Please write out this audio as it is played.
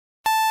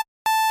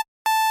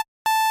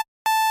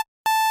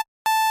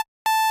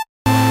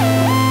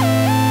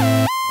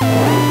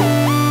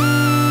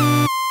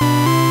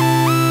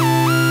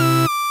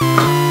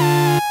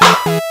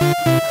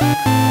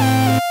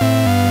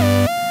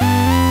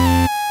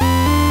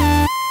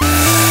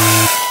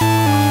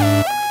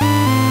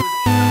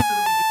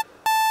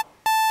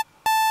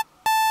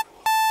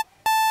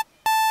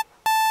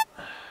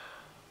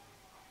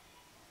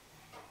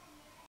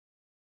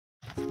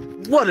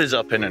What is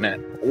up, internet?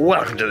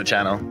 Welcome to the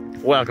channel.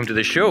 Welcome to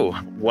the show.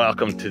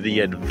 Welcome to the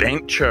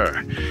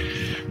adventure.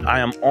 I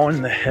am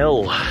on the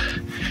hill.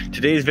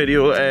 Today's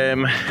video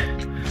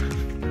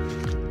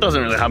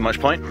doesn't really have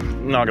much point,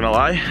 not gonna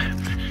lie.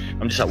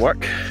 I'm just at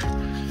work,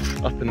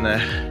 up in the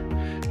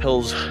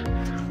hills,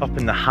 up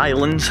in the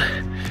highlands,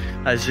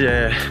 as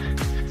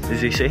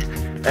they say.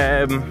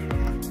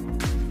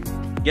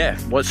 Yeah,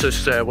 what's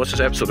this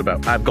episode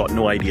about? I've got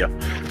no idea.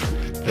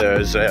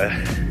 There's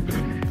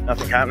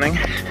nothing happening.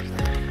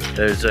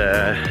 There's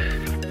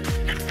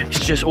it's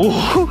just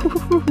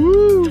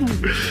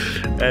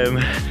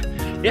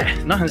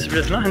yeah, nothing's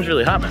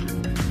really happening.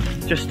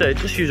 Just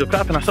usual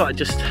crap, and I thought I'd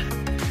just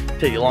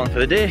take you along for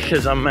the day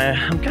because I'm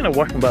kind of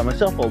working by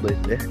myself all day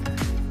today.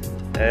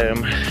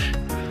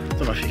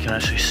 Don't know if you can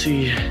actually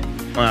see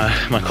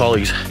my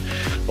colleagues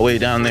away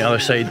down the other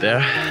side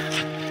there,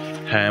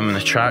 in the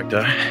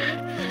tractor.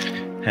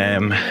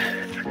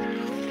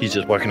 He's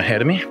just working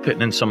ahead of me,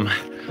 putting in some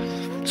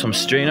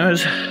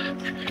strainers.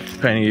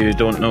 If any of you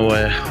don't know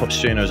what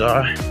strainers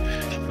are, I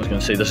was going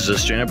to say this is a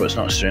strainer, but it's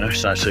not a strainer.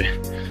 It's actually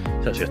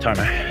a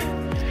turner.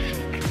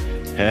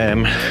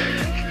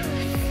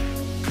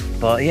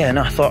 But yeah,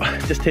 no, I thought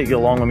I'd just take you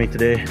along with me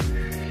today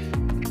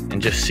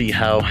and just see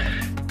how.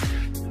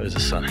 There's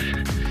the sun.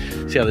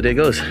 See how the day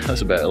goes.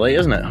 That's a bit of light,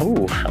 isn't it?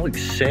 Oh, that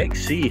looks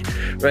sexy.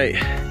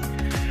 Right,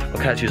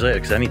 I'll catch you later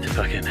because I need to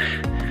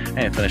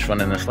finish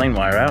running this line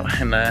wire out,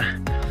 and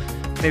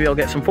maybe I'll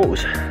get some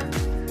photos.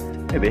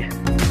 Maybe.